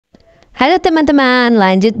Halo teman-teman,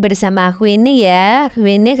 lanjut bersama queeny ya.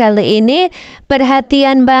 Queeny kali ini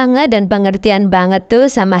perhatian banget dan pengertian banget tuh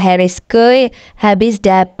sama heriss skuyy. Habis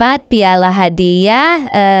dapat piala hadiah,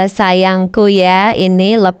 sayangku ya,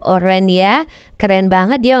 ini love orange ya. Keren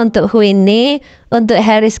banget ya untuk queeny. Untuk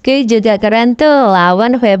heriss skuyy juga keren tuh,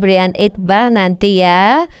 lawan Febrian Iqbal nanti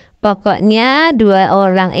ya. Pokoknya dua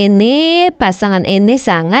orang ini, pasangan ini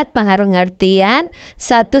sangat pengertian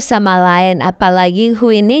satu sama lain. Apalagi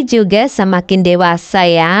queeny juga semakin dewasa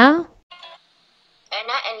ya.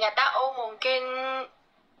 Enak, nggak tahu mungkin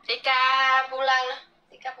 3 bulan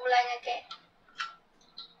ya kek.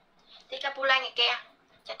 3 bulan ya kek.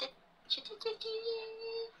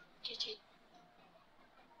 Jadi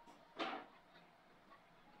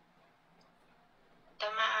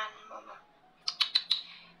teman mama.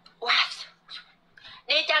 Wah,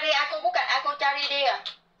 dia cari aku, bukan aku cari dia.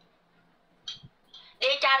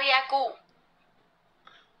 Dia cari aku.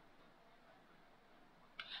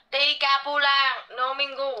 3 bulan, no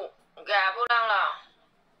minggu. Enggak pulang lah.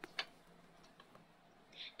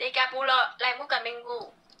 3 bulan, lain bukan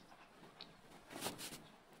minggu.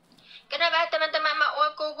 Kenapa teman-teman mau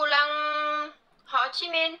aku pulang Ho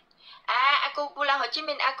Chi Minh? Aku pulang Ho Chi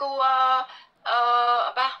Minh, aku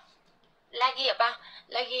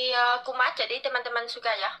lagi kumat, jadi teman-teman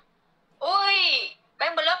suka ya. Ui,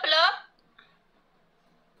 bang belum.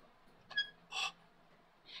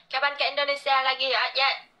 Kapan ke Indonesia lagi ya? Ya,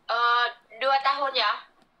 2 tahun ya.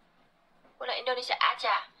 Pulang Indonesia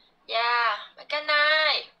aja. Ya, makan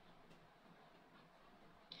naik.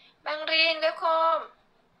 Bang Rin, welcome.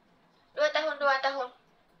 2 tahun.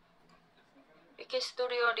 Bikin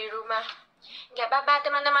studio di rumah. Nggak apa-apa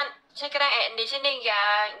teman-teman. Sekarang di sini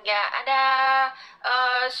nggak ada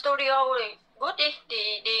studio good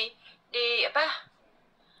di apa?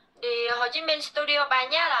 Di Ho Chi Minh studio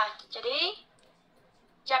banyak lah. Jadi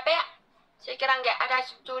capek. Sekarang nggak ada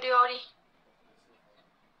studio nih.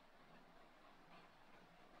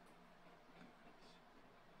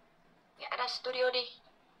 Nggak ada studio nih.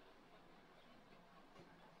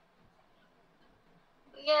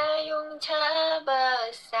 Gayung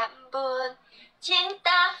bersambut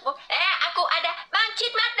cinta. Aku ada Bang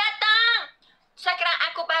Citmat datang. Sekarang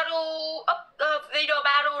aku baru up video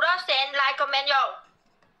baru đó, send like comment yo.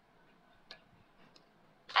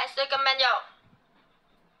 Like comment yo.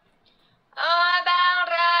 Oh, Bang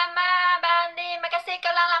Rama, Bang Di, makasih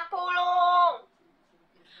kelang lampu lung.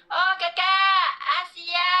 Oh, kakak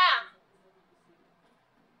Asia.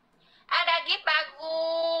 Ada gift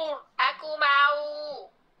bagus. Aku mau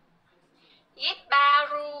gift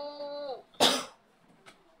baru.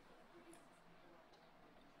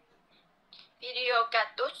 Video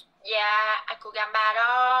katus ya, aku gambar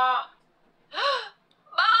oh.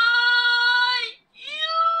 Bye.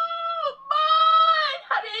 Bye.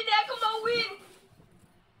 Hari ini aku mau win.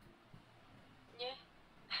 Yeah.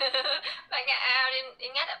 Banyak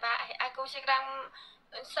ingat apa? Aku sekarang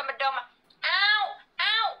sama doma.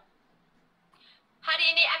 Hari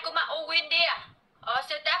ini aku mau win dia.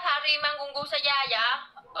 Setiap hari menggunggu saja ya.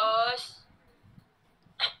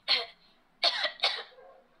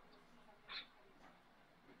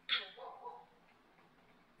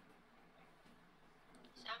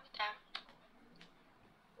 Sampai.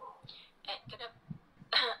 Kenapa?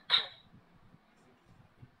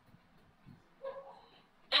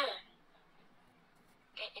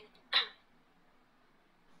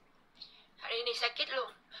 Hari ini sakit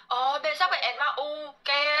loh. Oh, besok phải mau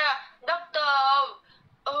ke dokter.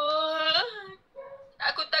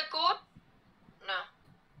 Aku takut. Nah.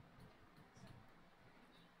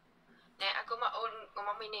 Nè, aku mau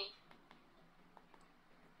ngomong ini.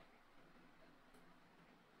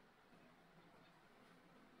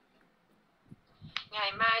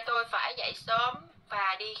 Ngày mai tôi phải dậy sớm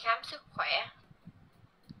và đi khám sức khỏe.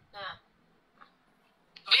 Nah.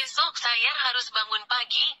 Besok saya harus bangun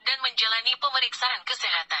pagi dan menjalani pemeriksaan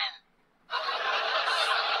kesehatan.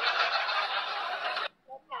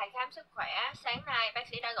 Ngày khám sức khỏe, sáng nay bác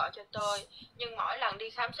sĩ đã gọi cho tôi. Nhưng mỗi lần đi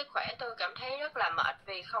khám sức khỏe tôi cảm thấy rất là mệt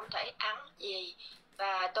vì không thể ăn gì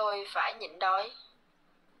và tôi phải nhịn đói.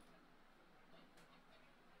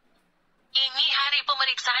 Ini hari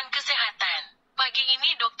pemeriksaan kesehatan. Pagi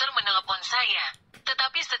ini dokter menelepon saya.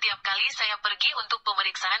 Tetapi setiap kali saya pergi untuk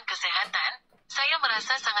pemeriksaan kesehatan, saya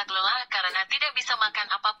merasa sangat lelah karena tidak bisa makan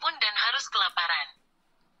apapun dan harus kelaparan.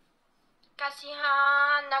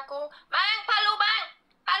 Kasihan aku. Bang, palu bang.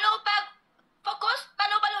 Fokus.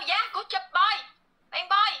 Palu ya. Good job boy. Bang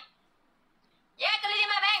boy. Ya, kali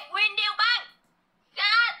 5 bang. Win deal bang.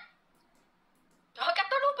 Gat. Trời, cặp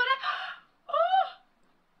tôi lupa dah.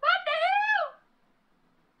 What the hell?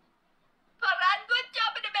 Peran good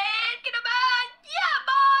job in the bed. Kita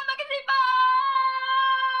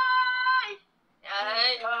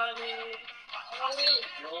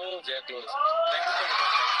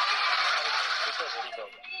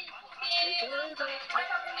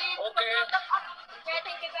Okay,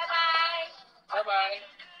 thank you, bye bye. Bye bye.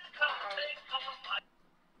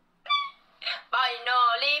 Boy no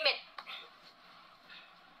limit.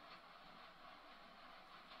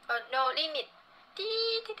 No limit. Ti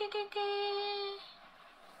ti ti ti ti.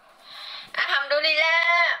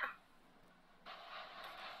 Alhamdulillah.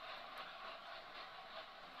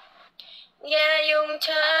 Gayung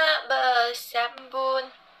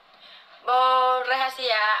bersambun. Bo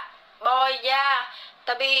rahasia. Boy ya.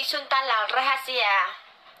 Tapi Sultan là rahasia.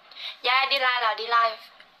 Ya đi live là đi live.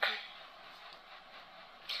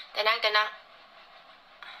 Tenang.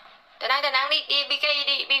 Tenang đi BK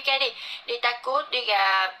di takut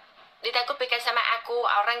BK sama aku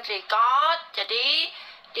orang record, jadi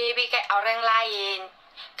di BK orang lain.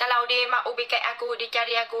 Kalau dia mau BK aku,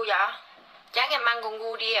 dicari aku ya, jangan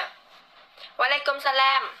mengganggu dia.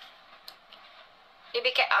 Waalaikumsalam. Di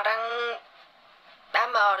BK orang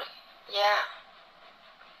Bamor ya.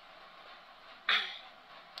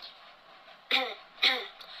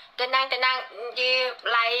 Tenang di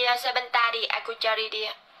live sebentar di aku cari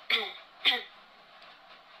dia.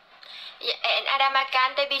 Ya, en ada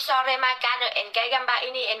makan tapi sore makan en kayak gambar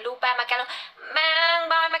ini en lupa makan.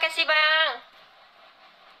 Bang, boy makasih bang.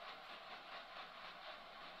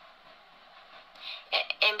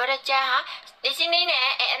 En belajar ha? Di sini nih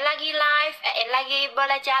en lagi live, en lagi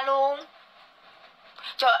belajar luôn.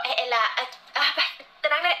 En là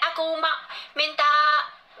tenang deh, aku mau minta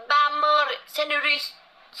Bummer sendiri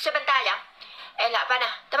sebentar ya. Lah apa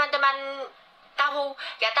nah, teman-teman tahu,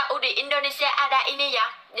 gak tahu di Indonesia ada ini ya,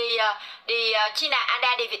 di Cina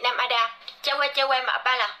ada, di Vietnam ada. Cewek-cewek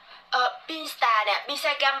apa lah, pinsta deh, bisa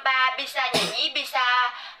gambar, bisa nyanyi, bisa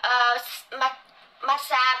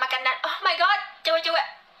masak makanan. Oh my god, cewek-cewek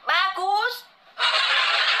bagus.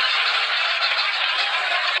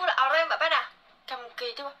 Aku là orang apa dah, cầm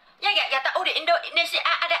kỳ tu. Ya gak tahu di Indonesia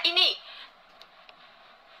ada ini.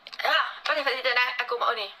 Có thể phải tenang, aku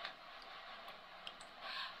mau nih.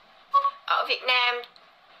 Ở Việt Nam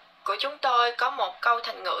của chúng tôi có một câu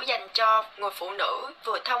thành ngữ dành cho người phụ nữ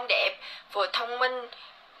vừa thông đẹp, vừa thông minh.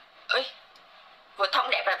 Vừa thông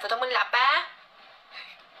đẹp và vừa thông minh là ba.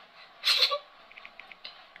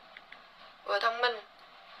 Vừa thông minh.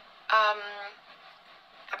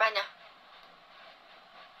 Apa nhỉ?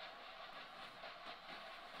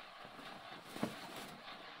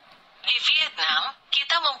 Di Vietnam,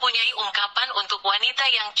 kita mempunyai ungkapan untuk wanita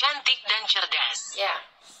yang cantik dan cerdas. Ya.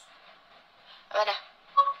 Apa dah?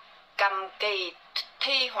 Cầm kỳ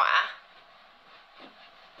thi họa.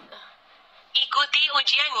 Ikuti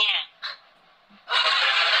ujiannya.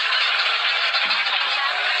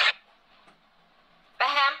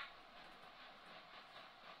 Paham?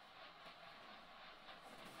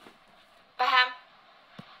 Paham?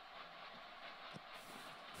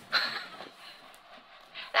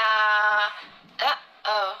 Là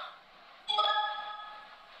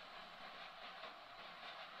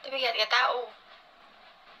tapi gak tahu.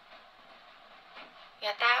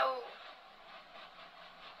 Gak tahu.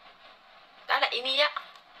 Đó là ini đó.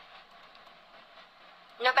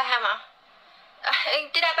 Nó paham hả?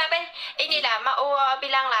 Tidak apa-apa. Ini là mau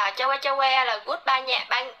bilang là cewek-cewek là good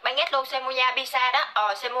banget luôn, semuanya bisa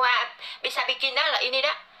đó. Semua bisa bikin đó là ini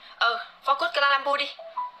đó. Fokus ke lampu đi.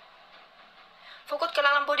 Fokus ke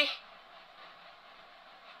lampu đi.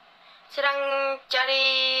 Sedang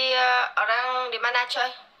cari orang di mana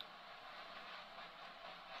coy?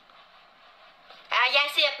 Yang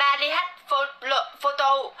siapa lihat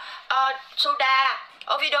foto sudah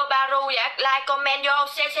video baru ya, like, comment vô,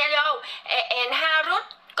 share vô. And harus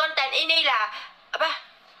konten ini là apa?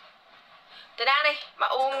 Tenang đi,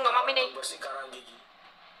 mau ngomong ini.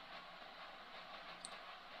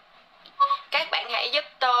 Các bạn hãy giúp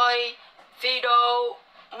tôi video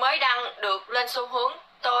mới đăng được lên xu hướng.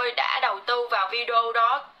 Tôi đã đầu tư vào video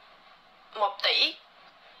đó 1 tỷ.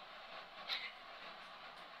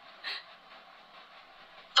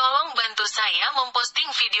 Tolong bantu saya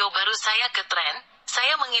memposting video baru saya ke tren.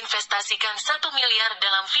 Saya menginvestasikan 1 miliar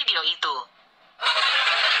dalam video itu.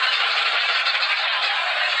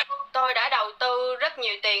 Tôi đã đầu tư rất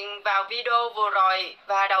nhiều tiền vào video vừa rồi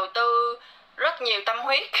và đầu tư rất nhiều tâm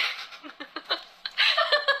huyết.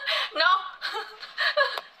 No.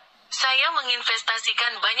 Saya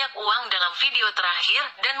menginvestasikan banyak uang dalam video terakhir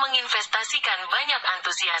dan menginvestasikan banyak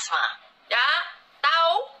antusiasme. Ya,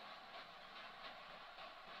 tahu.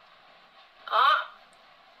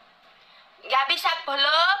 Gak bisa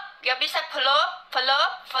flop,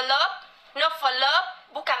 no flop,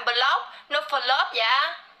 bukan blog, no flop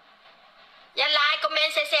ya. Ya like,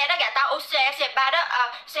 comment, share đó, gak tahu share ba đó,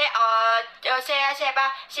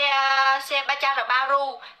 share baca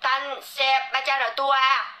baru, tan share baca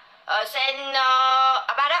tua. sen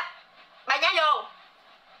apa dah? Banyak yo.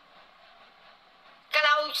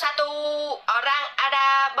 Kalau satu orang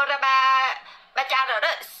ada berapa baca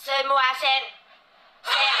ada semua sen.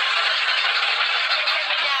 Ya.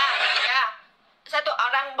 Satu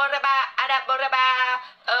orang berapa ada berapa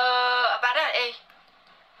apa dah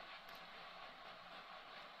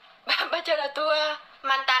baca tua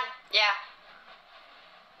mantan ya.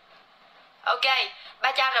 Ok,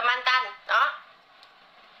 baca mantan đó.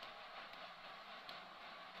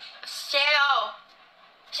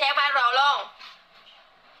 Share viral luôn.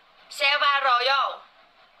 Share viral yo.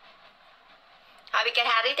 Bikin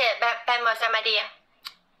hari deh pemmer sama dia.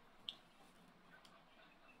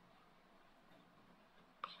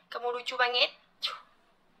 Kamu lucu banget.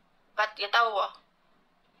 Pat dia tahu kok.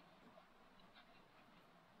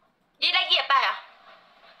 Dia lagi apa ya?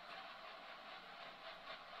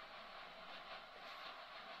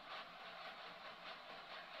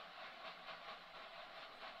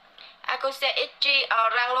 Aku seiji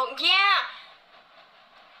orang luôn nha.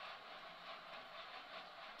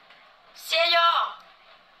 Saya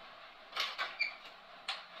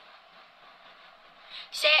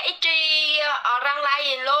seiji orang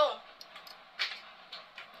lain luôn.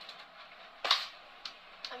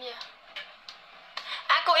 Apa ya?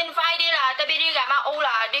 Aku invite dia lah, tapi dia gak mau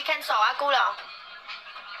lah, dia cancel aku lah.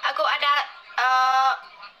 Aku ada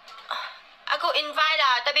aku invite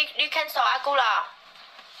lah, tapi dia cancel aku lah.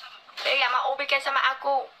 Dia gak mau bikin sama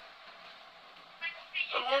aku.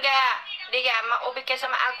 Enggak, dia gak mau bikin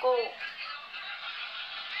sama aku.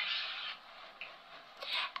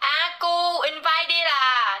 Aku invite dia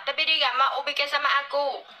lah, tapi dia gak mau bikin sama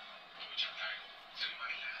aku.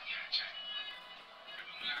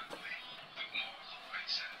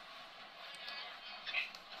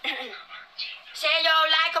 Share vô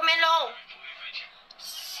like comment luôn.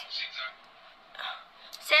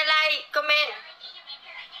 Share like comment.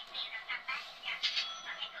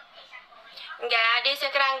 Enggak, dia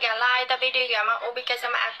sekarang enggak like tapi dia gak mau bikin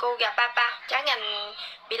sama aku, gak apa-apa. Jangan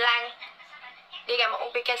bilang dia gak mau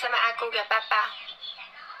bikin sama aku, gak apa-apa.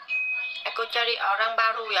 Aku cari orang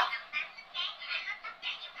baru ya.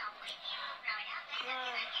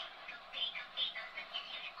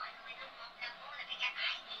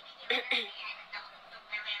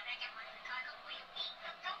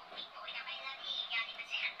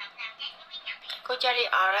 Aku cari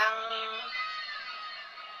orang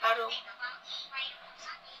baru.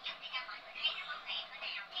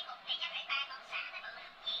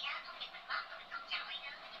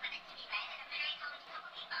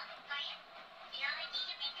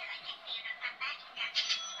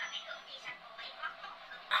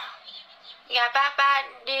 Gak apa-apa,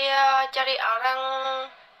 dia cari orang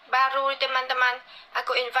baru teman-teman.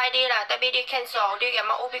 Aku invite dia lah, tapi dia cancel. Dia gak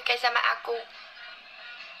mau bikin sama aku.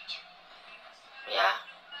 Ya.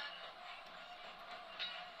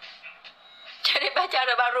 Cari pacar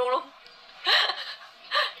baru lu.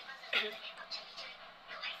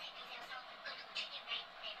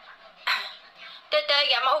 Tete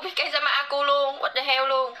gak mau bikin sama aku luôn. What the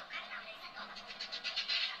hell luôn.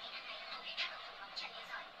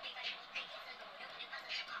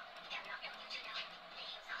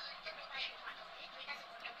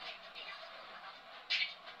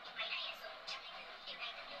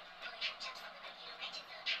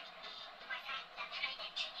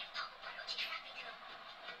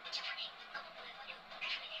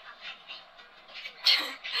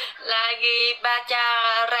 Lagi baca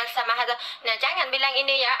sama hati. Nah, jangan bilang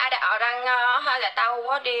ini ya. Ada orang gak tahu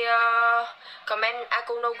di komen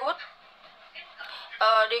aku no good.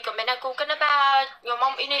 Di komen aku kenapa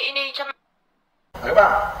ngomong ini sama. Ayo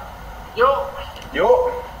bang. Yuk.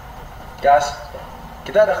 Gas.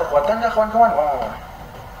 Kita ada kekuatan nggak kawan-kawan? Wah.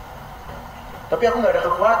 Tapi aku nggak ada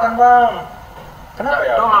kekuatan bang. Kenapa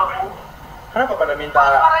ya? Kenapa pada minta?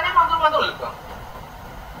 Suaranya mantul-mantul bang.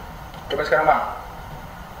 Coba sekarang bang.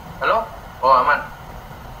 Halo? Oh aman.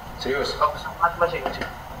 Serius? Oh, masih.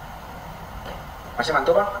 Masih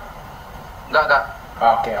mantul bang? Enggak.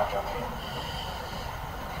 Oke.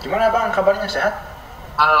 Gimana bang? Kabarnya sehat?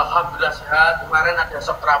 Alhamdulillah sehat. Kemarin ada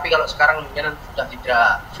shock terapi, kalau sekarang mungkin sudah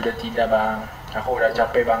tidak. Sudah tidak bang. Aku udah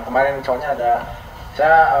capek bang. Kemarin soalnya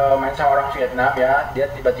saya main sama orang Vietnam ya. Dia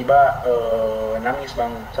tiba-tiba nangis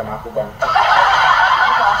bang sama aku bang.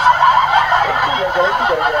 Itu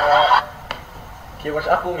gara-gara viewers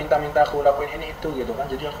aku minta aku lakuin ini itu gitu kan,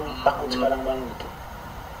 jadi aku takut sekarang bang gitu.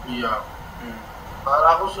 Iya. Kalau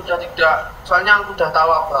aku sudah tidak, soalnya aku udah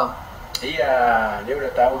tahu abang. Iya, dia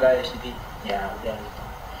udah tahu guys, jadi ya udah gitu.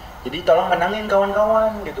 Jadi tolong menangin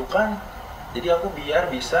kawan-kawan gitu kan. Jadi aku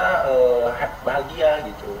biar bisa bahagia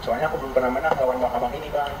gitu. Soalnya aku belum pernah menang lawan abang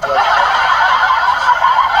ini bang.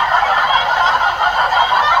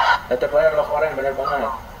 Data player lock orange bener banget.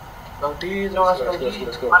 Bang Di, terima kasih Bang Di.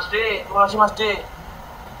 Mas D, terima kasih Mas D.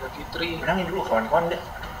 Jadi Tri. Menangin dulu kawan-kawan deh.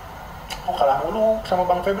 Oh kalah mulu sama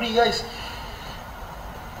Bang Febri guys.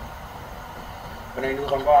 Menangin dulu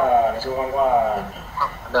kawan-kawan, let's go kawan-kawan.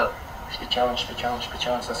 Padahal. Speed challenge, let's go, speed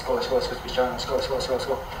challenge, let's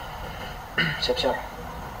go. Siap.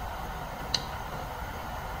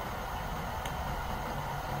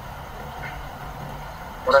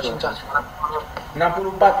 Udah cinta sekarang.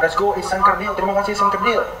 64, let's go, Isan Kerdil, terima kasih Isan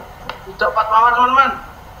Kerdil. Kita 4 lawan teman-teman.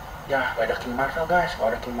 Ya, gak ada King Marvel guys,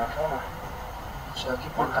 kalau ada King Marvel mah. Sagi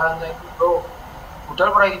putahan thank you bro.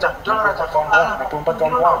 Budal pernah kita, budal raja kawan-kawan, 64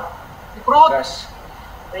 kawan-kawan. Di perut. Guys,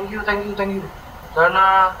 Thank you.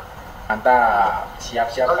 Dana. mantap,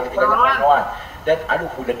 siap-siap kali 3 kawan-kawan. Dan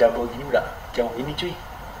aduh, udah double gini udah jauh ini cuy.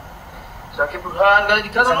 Sagi putahan kali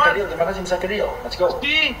 3 Isan teman-teman. Kerdil, terima kasih Isan Kerdil, let's go.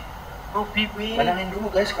 Di. Ruby. Menangin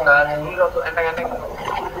dulu guys kalau Nah, mau. ini ratu enteng-enteng.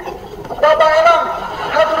 Bapak Elang,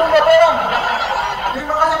 hatur nuhun Bapak Elang.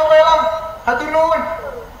 Terima kasih Bapak Elang, hatur nuhun.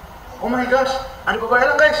 Oh my gosh, ada Bapak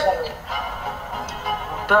Elang guys.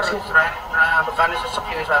 Bentar, Israel. Nah, bekane sesek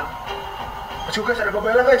ya, San. Let's go guys, ada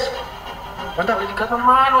Bapak Elang guys. Mantap. Kali 3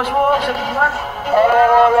 teman, was sagi putahan.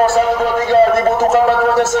 Halo, 1, 2, 3, dibutuhkan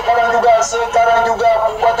bantuannya sekarang juga.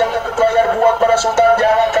 Buat yang deket layar, buat para sultan,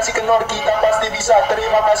 jangan kasih kendor, kita pasti bisa.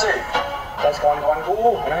 Terima kasih. Guys,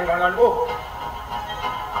 kawan-kawanku, menangin kawan-kawanku.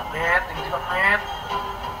 Pamet, tinggi pamet.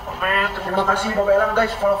 Terima kasih Bapak Elang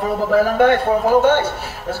guys, follow Bapak Elang guys, follow guys.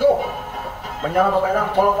 Let's go. Menyala Bapak Elang,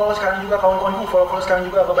 follow sekarang juga kawan-kawanku, follow sekarang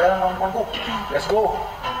juga Bapak Elang kawan-kawanku. Let's go.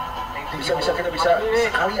 Kita bisa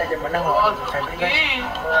sekali aja menang lawan Febri guys.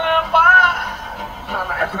 Apa?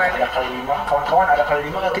 Sana Israel. Ada kali 5, kawan-kawan ada kali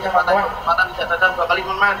 5 nggak kita kawan-kawan? Kesempatan dijatakan 2 kali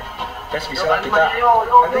teman. Guys bisa lah kita.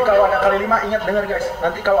 Nanti kalau ada kali 5 ingat dengar guys.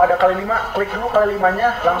 Nanti kalau ada kali 5 klik dulu kali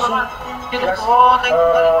 5-nya langsung gas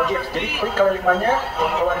gift. Jadi klik kali 5-nya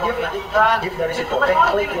keluar gift nanti gift dari situ. Oke,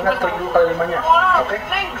 ingat klik dulu kali 5-nya. Oke.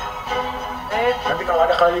 Nanti kalau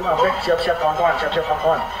ada kali 5, oke, siap-siap kawan-kawan. Aduh.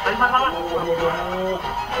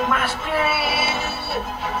 Mas D.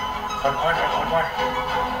 Kawan-kawan.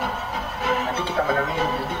 Nanti kita menangin,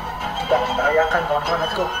 nanti kita rayakan kawan-kawan.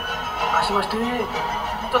 Let's go. Masih Mas D.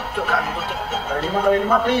 Nutut kan nutut. Kali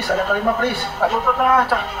 5 please, ada kali 5 please. Kak nutut lah,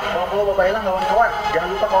 cah. Follow Bapak Elang kawan-kawan. Jangan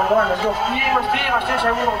lupa kawan-kawan, let's go. Iya Mas D,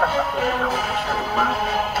 saya mau tak.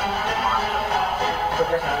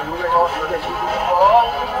 Guys, jangan dulu guys.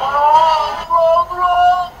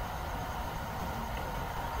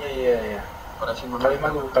 Iya. Kali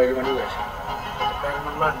 5 dulu guys.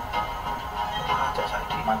 Teman-teman. Ajak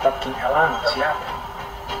Sadi. Mantap King Elang, siap.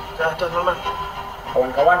 Sudah teman-teman.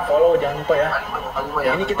 Kawan-kawan follow jangan lupa ya.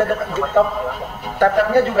 Ini kita dapat top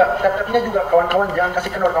tap-tapnya juga kawan-kawan, jangan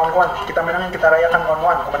kasih kendor kawan-kawan. Kita menangin, kita rayakan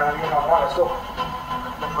kawan-kawan. Kemenangan ini kawan-kawan, let's go.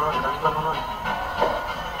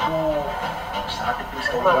 Saatnya please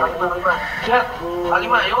kawan-kawan. Kali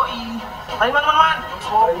 5 yoi. Kali 5 teman-teman.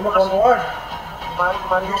 Kali 5 kawan-kawan.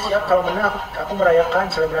 Kemarin Siap, kalau menang aku merayakan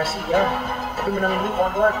selebrasi ya. Tapi menangin dulu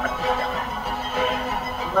kawan-kawan.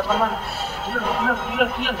 teman-teman.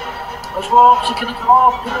 Dilan. Oswok, sikit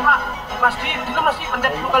kok. Dilan Pak. Mas Di,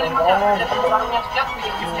 pencet 2 kali Mas ya. Pencet warungnya siap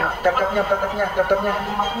bikin giftnya. Tap-tapnya.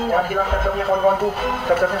 Jangan hilang tap-tapnya kawan-kawanku.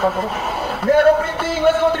 Nero printing,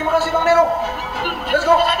 let's go. Terima kasih Bang Nero. Let's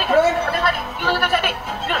go. Menangin.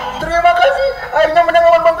 Terima kasih. Akhirnya menang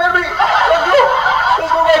lawan Bang Febri.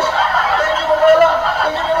 Let's go guys. Thank you Bapak Elang.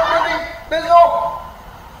 Thank you Nero printing. Let's go.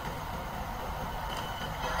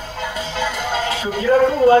 Kukira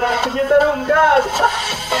kuat, ternyata rungkas.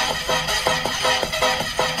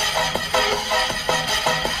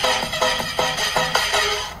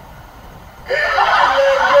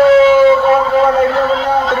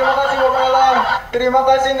 Terima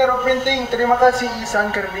kasih Nero Printing, terima kasih Isan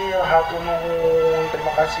Kerdil, hatur nuhun,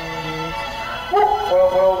 terima kasih.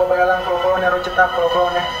 Follow Bapak Elang, follow Nero Cetak, follow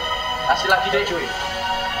nih. Kasih lagi deh cuy.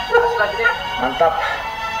 Mantap.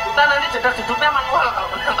 Kita nanti jeduk-jeduknya manual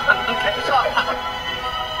kalau teman-teman kayak itu.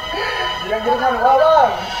 Jangan manual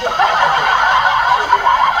bang.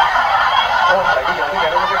 Oh lagi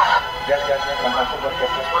gas, mantap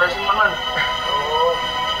gas. Koresin teman.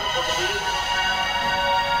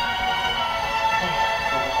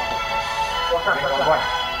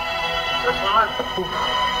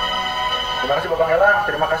 Terima kasih Bapak Elang,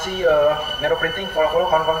 terima kasih Nero Printing,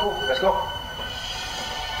 follow kawan-kawanku, let's go.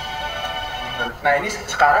 Nah ini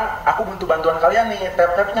sekarang aku butuh bantuan kalian nih,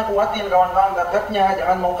 tap-tapnya kuatin kawan-kawan, tap-tapnya,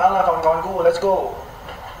 jangan mau kalah kawan-kawanku, let's go.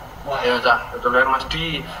 Wah ya cah, betul ya Mas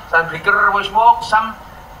Di. Sunbreaker wis wok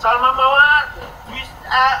Salma mawar. Wis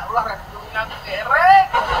ulah radionya kerek.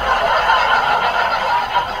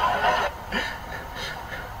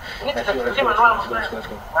 Ini tidak manual maksudnya.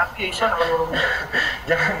 Mati bisa kalau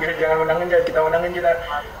Jangan menangin guys, kita menangin kita.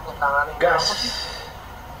 Gas.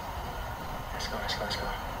 Let's go.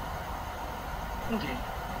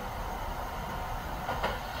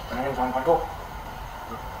 Menangin kawan-kawanku.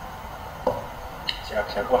 Siap.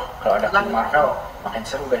 Wah, kalau ada King Marvel makin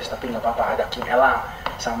seru guys, tapi nggak apa-apa, ada King Elang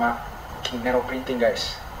sama King Nero Printing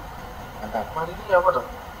guys. Mantap. Mari ini apa tuh?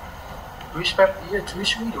 Juice pep, iya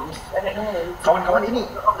juice window. Kawan-kawan ini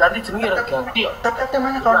Ganti jenenge ganti. tap-tapnya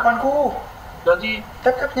mana kawan-kawanku? Ganti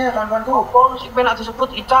Tap-tapnya kawan-kawanku. kok sing penak disebut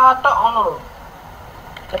Ica tok ngono lho.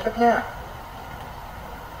 Tap-tapnya.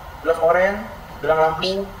 Love orange, gelang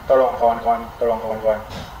lampu. Tolong kawan-kawan.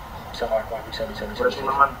 Bisa kawan-kawan, bisa. Terus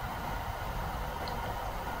teman.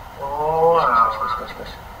 Oh,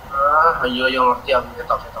 Gas. ayo ngerti aku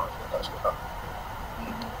ketok.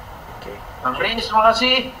 Oke. Bang Rinis, terima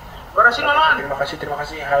kasih. Berhasil Maman. Terima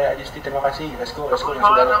kasih. Hai Adisti, terima kasih. Let's go. Yang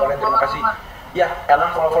sudah laporan, terima kasih. Ya,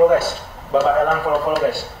 Elang follow guys. Bapak Elang follow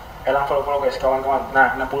guys. Kawan-kawan.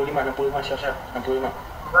 Nah, 65 siap. 65.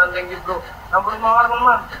 Man, thank you bro. 65 war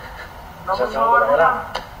Maman. 65 war Maman.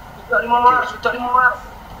 Sudah 5 war.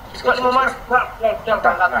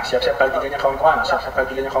 Nah, siap-siap kali tiganya kawan-kawan.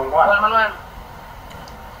 Man.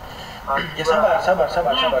 Ya sabar.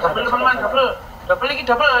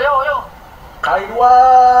 Double, ayo. Kali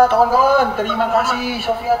 2, kawan-kawan. Terima kasih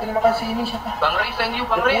Sofia, terima kasih. Ini siapa? Bang Rinis, thank you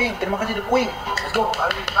Bang The Rinis. Queen, terima kasih The Queen. Let's go.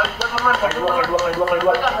 Kali Maman. Kali dua. Double.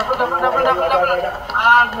 98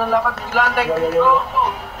 thank you bro.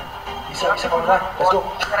 Bisa kawan-kawan. Let's go.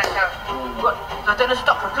 Ada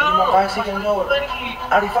stok Terima kasih kawan-kawan.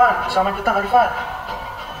 Arifan, selamat datang Arifan.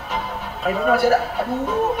 Kali ini masih ada.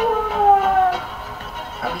 Aduh.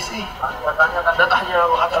 Habis sih. Datanya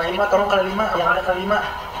Kali 5, tolong kali 5. Yang ada kali 5.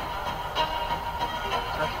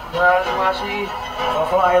 Terima kasih.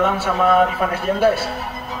 Follow Ailang sama Rifan SDM guys.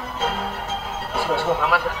 Let's go.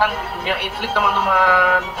 Selamat datang di dunia itlik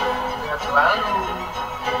teman-teman. Sehat selalu.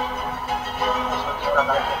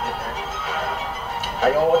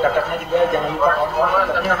 Ayo tap-tapnya juga jangan lupa kawan-kawan.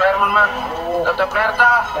 Tap player man. Tap player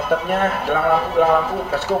tah. Tap-tapnya gelang lampu.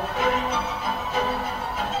 Let's go.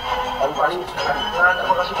 Palu.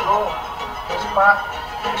 Terima kasih bro. Terima kasih Pak.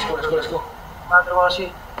 Let's go. Pak, terima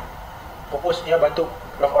kasih. Fokus ya, bantu.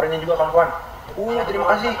 Love orange juga kawan-kawan. Terima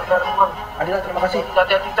kasih. Adila, terima kasih.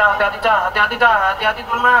 Hati-hati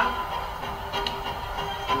teman-teman.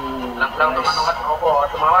 Bilang teman-teman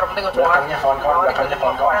rokok, mawar penting aja belakangnya kawan-kawan. Belakangnya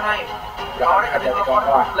hati-hati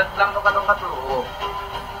kawan-kawan. Bilang tongkat dulu.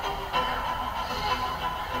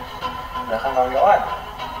 Belakang kawan-kawan.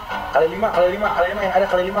 Kali 5 yang ada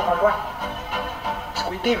kali 5 kawan-kawan.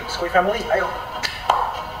 Skuyy family, ayo.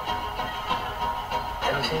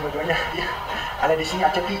 Ada di sini dua-duanya. Iya. Ada di sini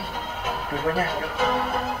ACP. Dua-duanya. Ayo.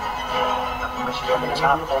 Masih dulu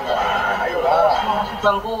kawan-kawan. Ayo lah. Masih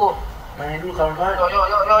bangku. Main dulu kawan-kawan.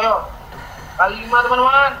 Yo. Kali 5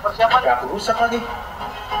 teman-teman, persiapan. Ya, aku rusak lagi.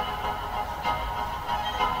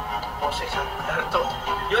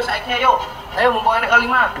 Yo saiknya yo. Ayo mumpung ada kali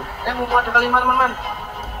 5. Mumpung ada kali 5 teman-teman.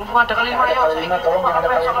 Mumpung ada kali 5 yo. Tolong yang ada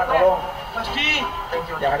kali 5 tolong. Mas Di. Thank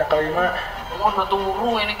you. Yang ada kali 5. Oh, udah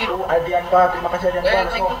turu ini gitu. Adian Pak, terima kasih Adian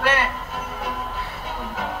Pak. Thank you, Teh.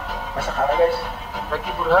 Masa kalah guys.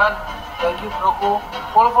 Zaki Burhan. Thank you, broku.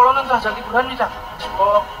 Follow nang Zaki Burhan nih, Cak.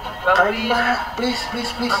 Oh, kali 5, please.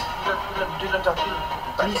 Please.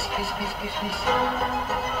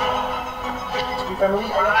 Skuyy family,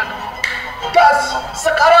 ayo. Gas!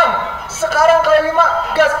 Sekarang kali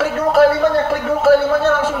 5. Gas, klik dulu kali 5-nya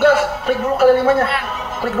langsung gas. Klik dulu kali 5-nya.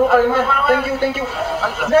 Thank you.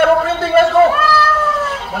 Nero printing, let's go.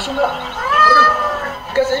 Masuk enggak? Aduh.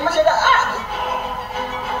 Gas ini masih ada.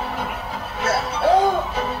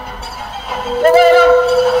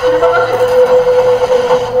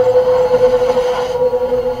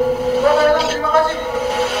 Bapak Elang, terima kasih.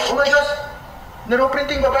 Oh my gosh. Nero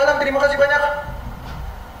printing Bapak Elang, terima kasih banyak.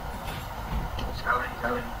 Salah.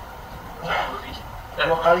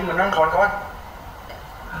 2 kali menang kawan-kawan.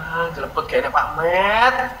 Jelepet kayaknya Pak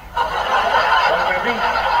Met. Bang Febri.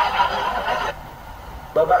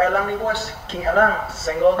 Bapak Elang nih bos, King Elang,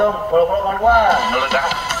 senggol dong, follow kawan-kawan.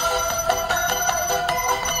 Meledak.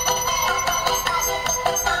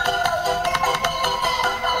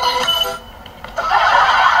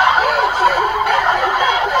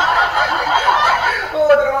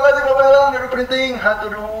 Terima kasih Bapak Elang, Nero printing,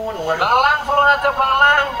 haturun. Bang follow aja Bang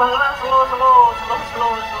Lang, slow.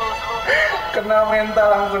 Kena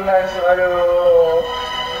mental langsung guys, aduh.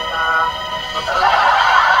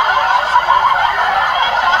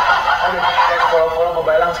 Follow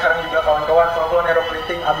Bebalang sekarang juga kawan-kawan. Follow Nero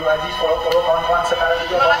Printing, Abdul Aziz, follow kawan-kawan sekarang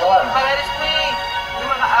juga kawan-kawan. Pak Heriss Skuyy.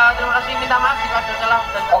 Terima kasih, minta maaf jika ada salah.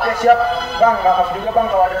 Oke siap, Bang. Maaf juga Bang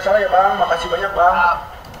kalau ada salah ya Bang. Makasih banyak Bang.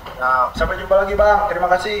 Sampai jumpa lagi Bang. Terima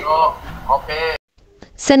kasih. Oke.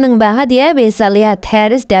 Seneng banget ya bisa lihat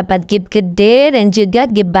Heriss dapat gift gede dan juga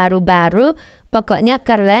gift baru-baru. Pokoknya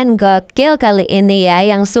keren, gokil kali ini ya,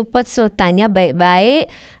 yang support sultannya baik-baik.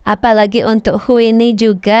 Apalagi untuk queeny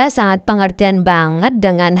juga sangat pengertian banget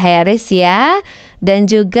dengan Heriss ya. Dan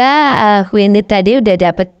juga queeny tadi udah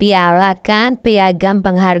dapat piala kan, piagam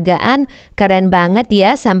penghargaan. Keren banget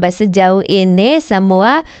ya, sampai sejauh ini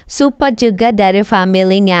semua support juga dari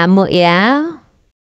family nyamuk ya.